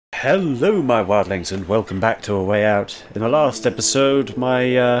Hello, my wildlings, and welcome back to A Way Out. In the last episode,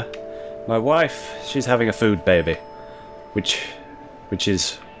 my wife, she's having a food baby, which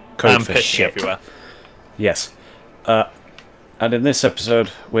is code for shit. Everywhere. Yes, and in this episode,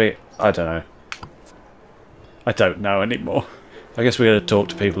 I don't know anymore. I guess we're gonna talk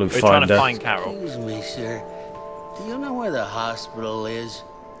to people and We're find trying to find Carol. Excuse me, sir. Do you know where the hospital is?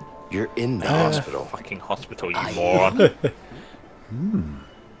 You're in the hospital. Fucking hospital, you moron.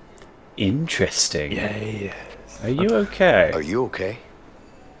 Interesting. Yeah. Are you okay? Are you okay?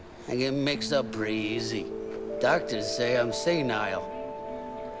 I get mixed up pretty easy. Doctors say I'm senile.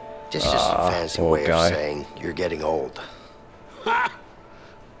 Just a fancy poor way guy. of saying you're getting old. Ha!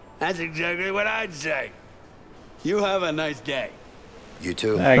 That's exactly what I'd say. You have a nice day. You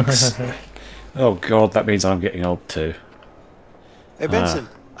too. Thanks. Oh god, that means I'm getting old too. Hey, Vincent,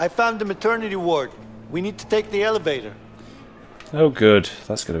 I found the maternity ward. We need to take the elevator. Oh good,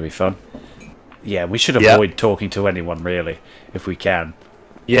 that's going to be fun. Yeah, we should avoid talking to anyone really, if we can.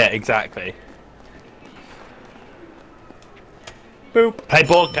 Yeah, exactly. Boop. Play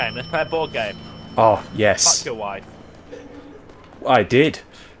board game. Let's play a board game. Oh, yes. Fuck your wife. I did.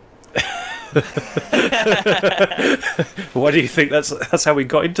 Why do you think that's how we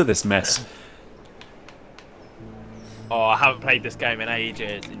got into this mess? Oh, I haven't played this game in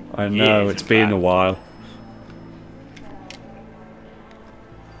ages. I know, it's been a while.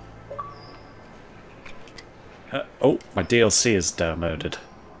 Oh, my DLC is downloaded.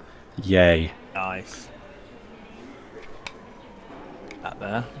 Yay. Nice. That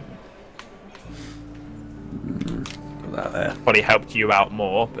there. Put that there. Probably helped you out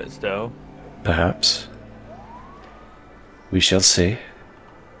more, but still. Perhaps. We shall see.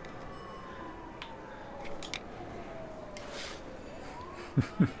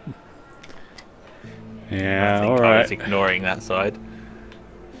 Yeah, I think I alright. was ignoring that side.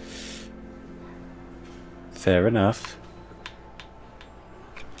 Fair enough.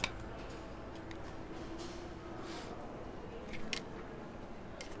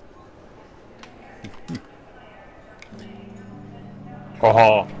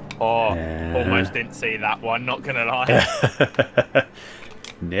 Almost didn't see that one, not gonna lie.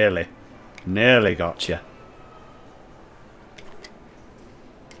 Nearly got you.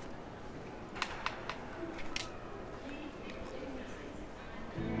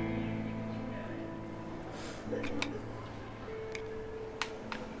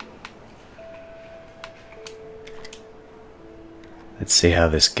 Let's see how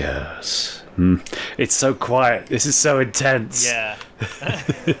this goes. It's so quiet. This is so intense. Yeah.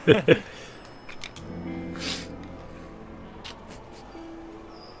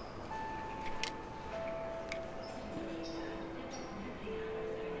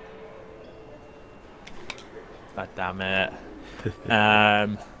 God damn it.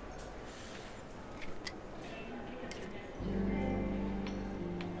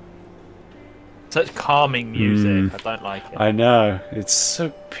 Such calming music. I don't like it. I know. It's so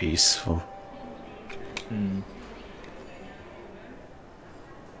peaceful.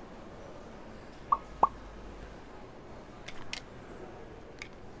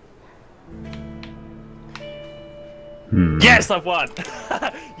 Yes, I've won!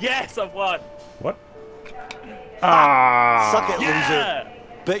 Yes, I've won! What? Ah! Suck it, Yeah! loser.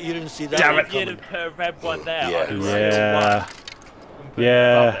 Bet you didn't see that. Damn one If you'd coming. have put a red one there, Yeah. I would have Yeah. won.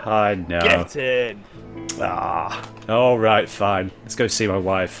 Yeah, I know. Get in! Ah. Alright, fine. Let's go see my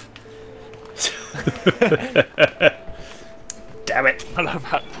wife. Damn it.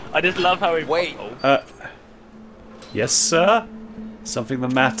 I just love how he. Wait. Yes, sir? Something the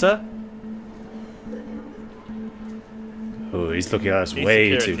matter? Oh, he's looking at us way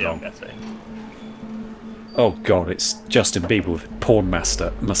too Security, I'm long. guessing. Oh god, it's Justin Bieber with porn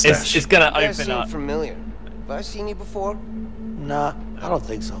mustache. It's gonna You guys open seem up. familiar. Have I seen you before? Nah, I don't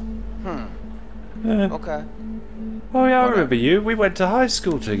think so. Okay. Oh yeah, I remember you. We went to high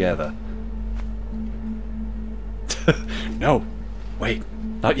school together. No, wait,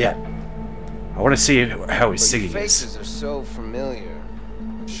 not yet. I want to see how his But your singing is. faces are so familiar.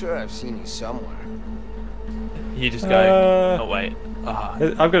 I'm sure I've seen you somewhere. You just go. Uh, Oh wait. Ah.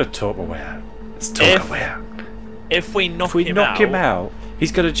 I'm gonna talk my way out. Let's talk If- our way out. If we knock If we knock him out,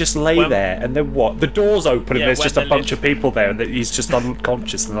 he's gonna just lay When- there, and then what? The door's open, Yeah, and there's when just a the bunch lift- of people there, and he's just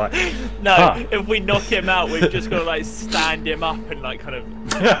unconscious, and like, No, Huh. if we knock him out, we've just got to like stand him up and like kind of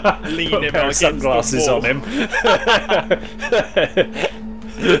lean put a him pair of against sunglasses the on wall. him.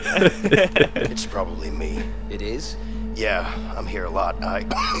 It's probably me. It is? Yeah, I'm here a lot. I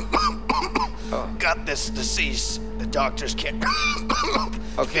got this disease. The doctors can't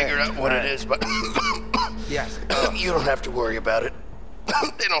Okay. figure out what it is, but Yes. you don't have to worry about it.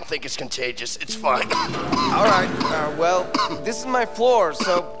 They don't think it's contagious. It's fine. All right. Well, this is my floor,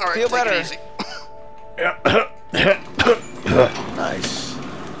 so All right, feel take better. it easy. Nice.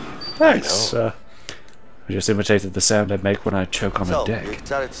 Thanks. I just imitated the sound I make when I choke on a So, dick. you're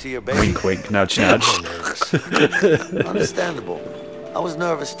excited to see your baby? Wink, wink, nudge, nudge. Understandable. I was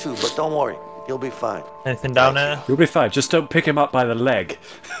nervous too, but don't worry. You'll be fine. Anything down there? You'll be fine. Just don't pick him up by the leg.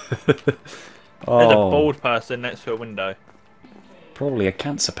 There's a bald person next to a window. Probably a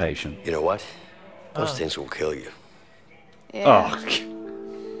cancer patient. You know what? Those things will kill you. Yeah,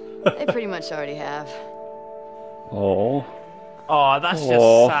 Oh. they pretty much already have. Oh. Oh, that's Aw.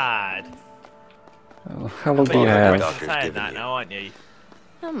 just sad. How long do you You're have? Doctor's saying giving that you. now, aren't you?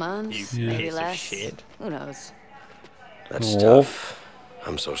 A month, You maybe piece of less. shit. Who knows? That's Aw. tough.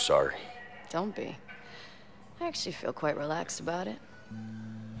 I'm so sorry. Don't be. I actually feel quite relaxed about it.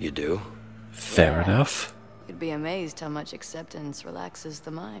 You do? Fair enough. You'd be amazed how much acceptance relaxes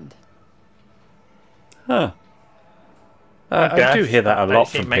the mind. Huh. I do hear that a lot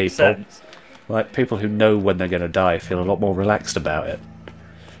Actually from makes people. sense. Like, people who know when they're going to die feel a lot more relaxed about it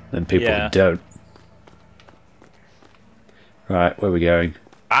than people Yeah. who don't. Right, where are we going?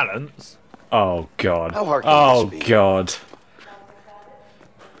 Balance. Oh, God. How hard can Oh, this be? God.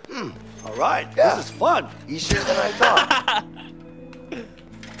 All right. Yeah. This is fun. Easier than I thought.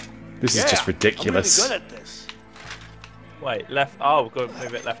 This is Yeah, just ridiculous. I'm really good at this. Wait, left. Oh, we've got to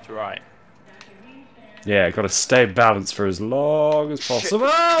move it left to right. Yeah, got to stay balanced for as long as possible.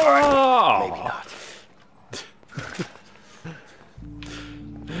 Oh! Maybe not.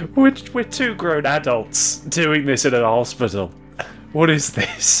 We're two grown adults doing this in a hospital. What is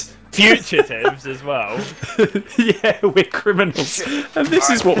this? Fugitives as well. Yeah, we're criminals. And this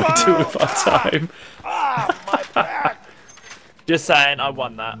is what we do with our time. My back. Just saying, I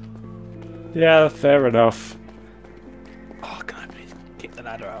won that. Yeah, fair enough. Oh, can I please kick the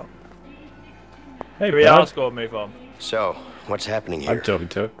ladder out? Hey, Do we bud. ask or move on? So, what's happening here? I'm talking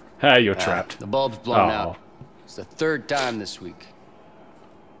to him. Ah, you're trapped. The bulb's blown Oh. out. It's the third time this week.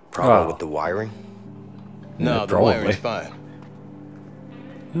 Problem Oh. with the wiring? No, the probably. wiring's fine.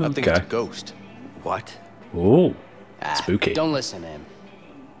 I think it's a ghost. What? Ooh, Ah, spooky. Don't listen to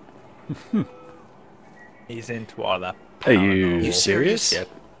him. He's into all that. Are you You serious? Yep.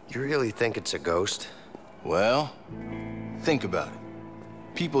 You really think it's a ghost? Well, think about it.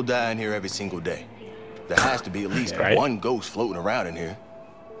 People die in here every single day. There has to be at least Right. one ghost floating around in here.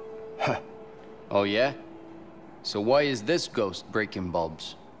 Oh, yeah? So why is this ghost breaking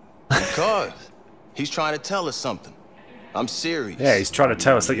bulbs? Because he's trying to tell us something. I'm serious. Yeah, he's trying to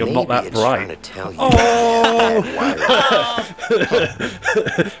tell us that you're not that Maybe it's trying to bright. tell you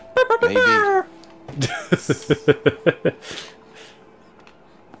Maybe.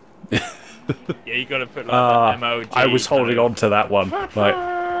 Yeah, you gotta put like the emoji. I was holding kind on to that one, like,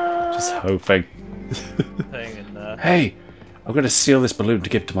 just hoping. of thing in there. Hey, I'm going to seal this balloon to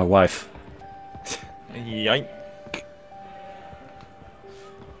give to my wife. Yoink.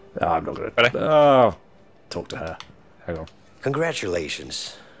 Oh, I'm not going Ready? to. Oh, talk to her. Hang on.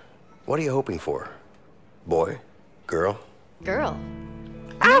 Congratulations. What are you hoping for? Boy? Girl? Girl.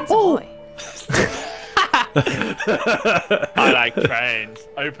 It's a boy. I like trains.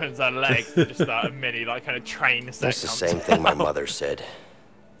 Opens her legs, and just like a mini, like kind of train set. That's the comes same thing my mother said.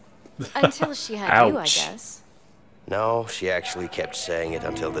 Until she had you, I Ouch. guess. No, she actually kept saying it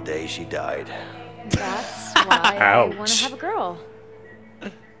until the day she died. That's why I want Ouch. to have a girl.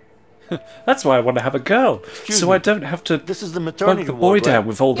 That's why I want to have a girl, so me. I don't have to This is the bug maternity the boy ward, down right?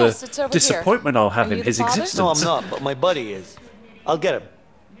 with all Yes, it's the over here. disappointment I'll have Are in you his the father? existence. No, I'm not, but my buddy is. I'll get him.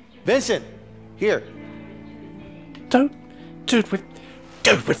 Vincent, here. Don't, dude, we're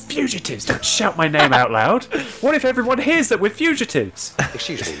fugitives. Don't shout my name out loud. What if everyone hears that we're fugitives?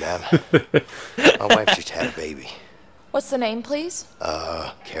 Excuse me, ma'am. My wife just had a baby. What's the name, please?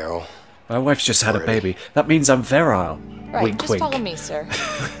 Carol. My wife's just had a Already. baby. That means I'm virile. Right, Wink, just wink. follow me, sir.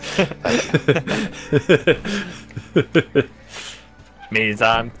 Means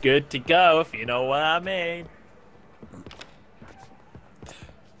I'm good to go, if you know what I mean.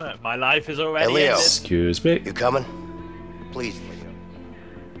 My life is already Hey, Leo. ended. Excuse me. You coming? Please, Leo.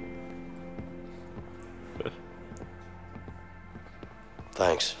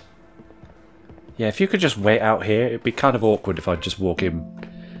 Thanks. Yeah, if you could just wait out here, it'd be kind of awkward if I just walk in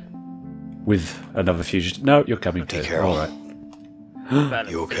with another fugitive. No, you're coming too. Carol. All right.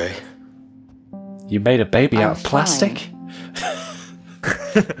 You okay? You made a baby I'm out of plastic?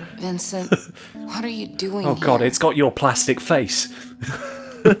 Vincent, what are you doing Oh god, here? it's got your plastic face.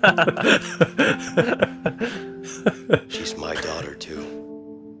 She's my daughter, too.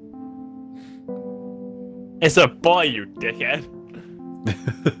 It's a boy, you dickhead.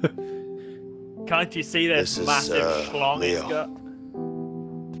 Can't you see this This is, massive schlong he's Leo. got?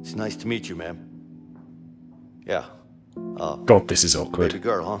 It's nice to meet you, ma'am. Yeah. God, this is awkward. Baby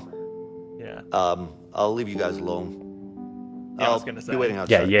girl, huh? Yeah. I'll leave you guys alone. Yeah, I I'll was gonna say. be waiting Yeah,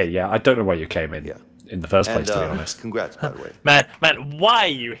 outside. yeah. I don't know why you came in the first place, And, to be honest. congrats, by the way. Man, why are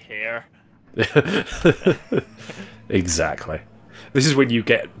you here? Exactly. This is when you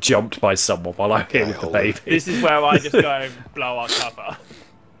get jumped by someone while I'm here with the baby. This is where I just go and blow our cover.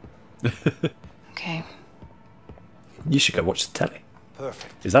 Okay. You should go watch the telly.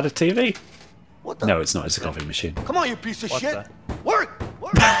 Perfect. Is that a TV? What the? No, it's not. It's a coffee machine. Come on, you piece of What shit. the? Work!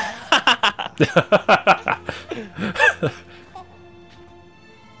 Work!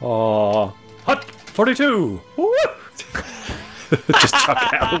 Oh, hot 42. Woo! Just chuck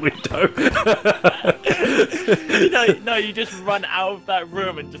it out the window. No, you just run out of that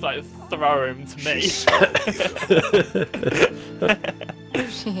room and just like throw him to me.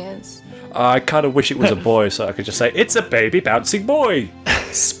 She is. I kind of wish it was a boy so I could just say, it's a baby bouncing boy.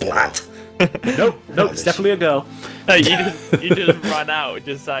 Splat. Nope, it's definitely a girl. No, you just run out and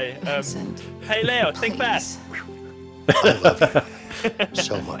just say, Vincent, hey Leo, think back. please. I love you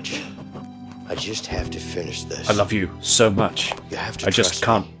so much. I just have to finish this. I love you so much. You have to I just trust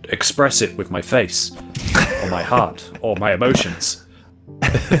can't express it with my face, or my heart, or my emotions.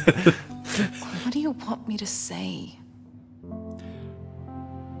 What do you want me to say?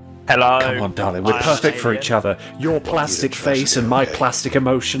 Hello. Come on, darling, we're perfect for each other. Your plastic trust face me, and my okay? plastic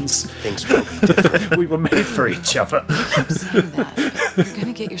emotions. Things will be different. We were made for each other. Saying that, you're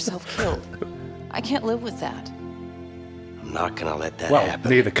gonna get yourself killed. I can't live with that. I'm not gonna let that Well, happen.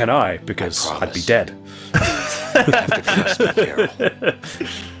 neither can I, because I I'd be promise. dead. You have to trust me, Carol.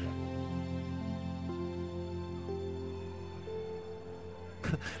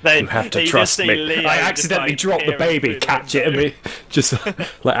 Then You have to you just trust see me. Leo I just, accidentally like, dropped the peering baby. through the Catch it, and window. me just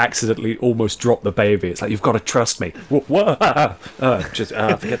like accidentally almost dropped the baby. It's like you've got to trust me. What?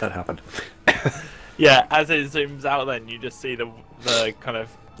 Forget that happened. Yeah, as it zooms out, then you just see the kind of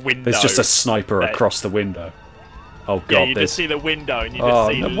window. There's just a sniper that- across the window. Oh god, Yeah, you there's just see the window and you Oh,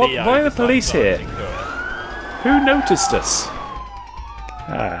 just see no, Leo. why are the just, like, police here? bursting through it. who noticed us?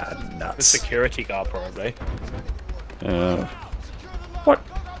 Ah, The nuts. security guard, probably. What?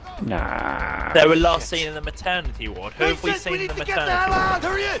 Nah. They were last seen in the maternity ward. Who have we seen in the maternity ward?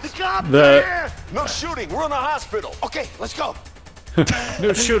 There he is! The cops The No shooting, we're in the hospital. Okay, let's go.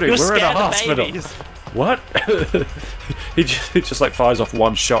 no shooting. You're We're in a scared of hospital. babies. What? he just like fires off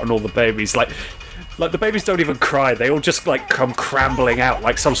one shot, and all the babies like the babies don't even cry. They all just like come crambling out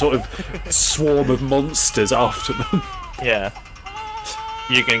like some sort of swarm of monsters after them. Yeah.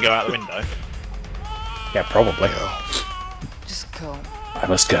 You can go out the window. Yeah, probably. Just go. I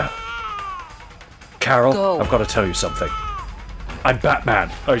must go. Carol, Go. I've got to tell you something. I'm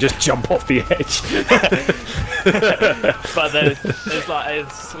Batman. I just jump off the edge. But there's like a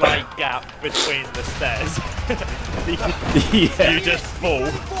slight gap between the stairs. Yeah. You just fall.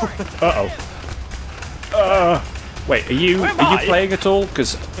 Wait, are you Where am I? playing at all?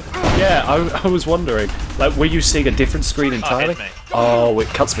 Because yeah, I was wondering. Like, were you seeing a different screen entirely? hit me. Oh, it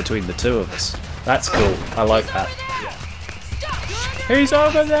cuts between the two of us. That's cool. I like that. He's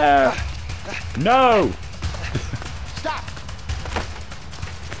over there. No. Stop!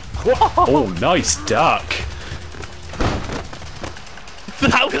 Oh, nice duck.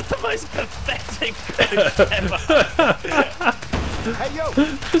 That was the most pathetic push ever. Hey, yo!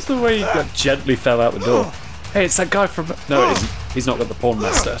 Just the way he got gently fell out the door. Hey, it's that guy from. No, it isn't. He's not got the porn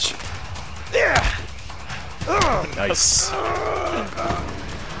mustache. Nice.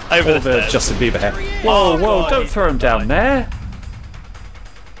 Over Or the stairs. Justin Bieber hair. Oh, Whoa, God, don't he's throw him down gonna there.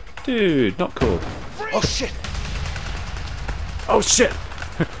 Dude, not cool. Oh, shit! Oh shit!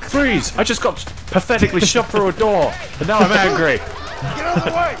 Freeze! I just got pathetically shoved through a door, and now I'm angry. Get out of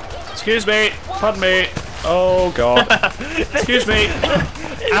the way! Excuse me, pardon me. Oh god. Excuse me.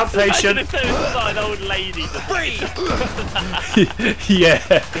 Imagine Outpatient. if there was like an old lady just Yeah.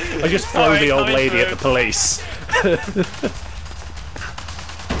 I just throw Alright, the old coming lady at through. the police.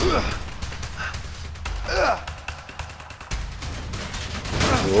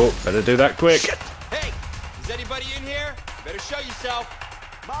 Oh, better do that quick. Hey, is anybody in here? Better show yourself.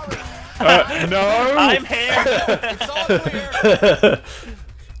 No! I'm here. It's all clear.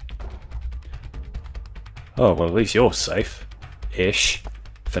 Oh, well, at least you're safe. Ish.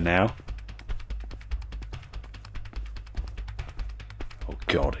 For now. Oh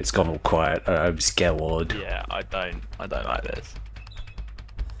god, it's gone all quiet. I'm scared. Yeah, I don't like this.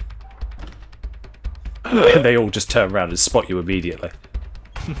 And they all just turn around and spot you immediately.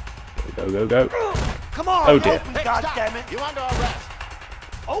 Go, go, go. Come on! Oh dear. Open, God damn it! You under arrest!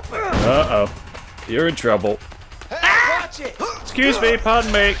 Open! Uh-oh. You're in trouble. Hey, watch it! Excuse me,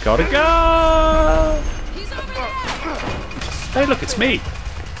 pardon me. Gotta go! He's over there! Hey, look, it's me.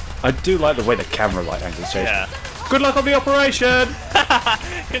 I do like the way the camera light angles change. Yeah. Good luck on the operation!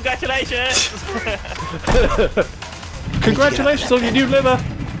 Congratulations! Congratulations on your new liver!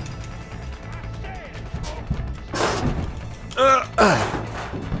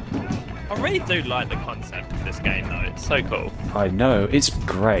 I really do like the concept of this game, though. It's so cool. I know, it's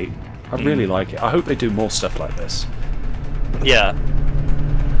great. I really like it. I hope they do more stuff like this. Yeah.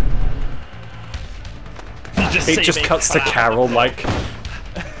 It just cuts to Carol, like,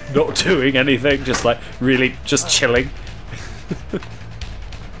 not doing anything, just like, really, just chilling.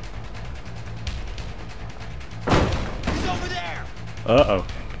 He's over there! Uh-oh.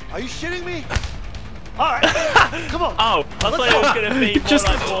 Are you shitting me? Alright, come on! Oh, I thought it was going to be more Just-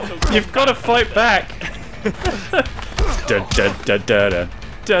 like Mortal Kombat. You've got to fight back! Dun dun dun dun dun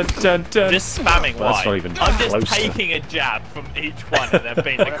dun dun dun. Just spamming Well, that's Y. not even I'm just close to- taking a jab from each one and then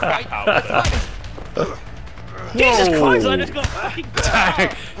beating the crap out of them. Jesus Christ, I just got fucking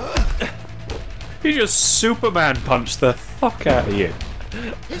Dang. You just Superman punched the fuck out of you.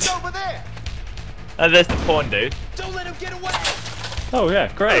 He's over there! And there's the porn dude. Don't let him get away! Oh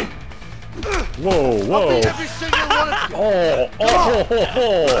yeah, great. Whoa, whoa. Every single one of you! Oh.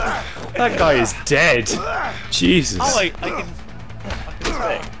 That guy is dead. Jesus. Oh, I can speak.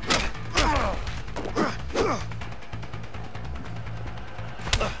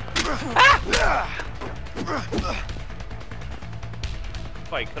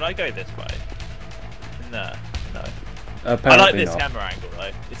 Wait, could I go this way? No, no. I Apparently like this not. camera angle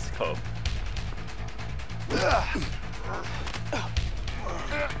though. This is cool.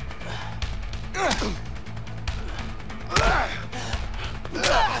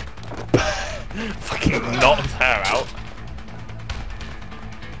 Fucking knocked her out.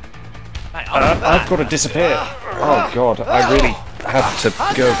 Mate, I've got to disappear. Oh god, I really have to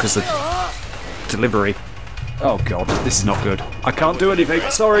go because the delivery. Oh god, this is not good. I can't do anything.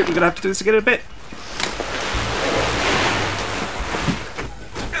 Sorry, we're gonna have to do this again in a bit.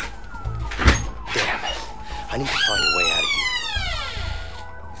 Damn. I need to find a way out of here.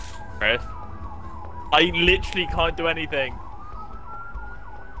 Chris, I literally can't do anything.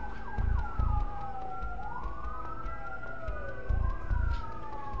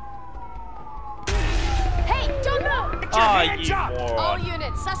 Hey, don't move! Ah, you All moron.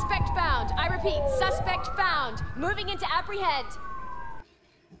 units, suspect found. I repeat, suspect found. Moving into apprehend.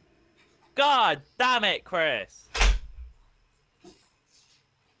 God damn it, Chris.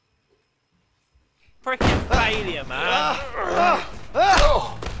 Freaking failure, man.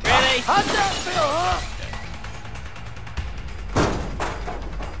 Really? How'd that feel, huh?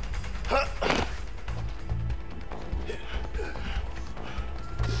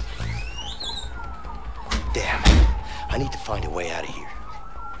 Damn. I need to find a way out of here.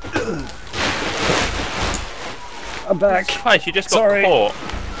 I'm back. Christ, you just got Sorry. caught.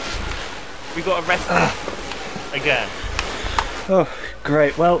 We got arrested. Again. Oh,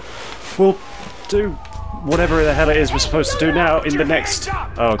 great. Well, we'll do whatever the hell it is we're supposed to do now in the next.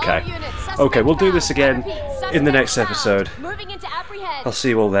 Okay. Okay, we'll do this again in the next episode. Moving into apprehend. I'll see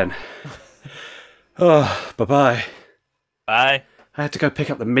you all then. Oh, bye-bye. Bye. I had to go pick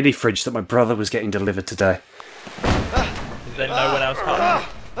up the mini fridge that my brother was getting delivered today. Is there no one else home?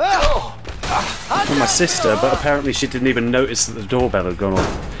 From my sister, but apparently she didn't even notice that the doorbell had gone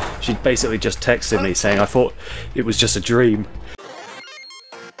off. She basically just texted me saying, I thought it was just a dream.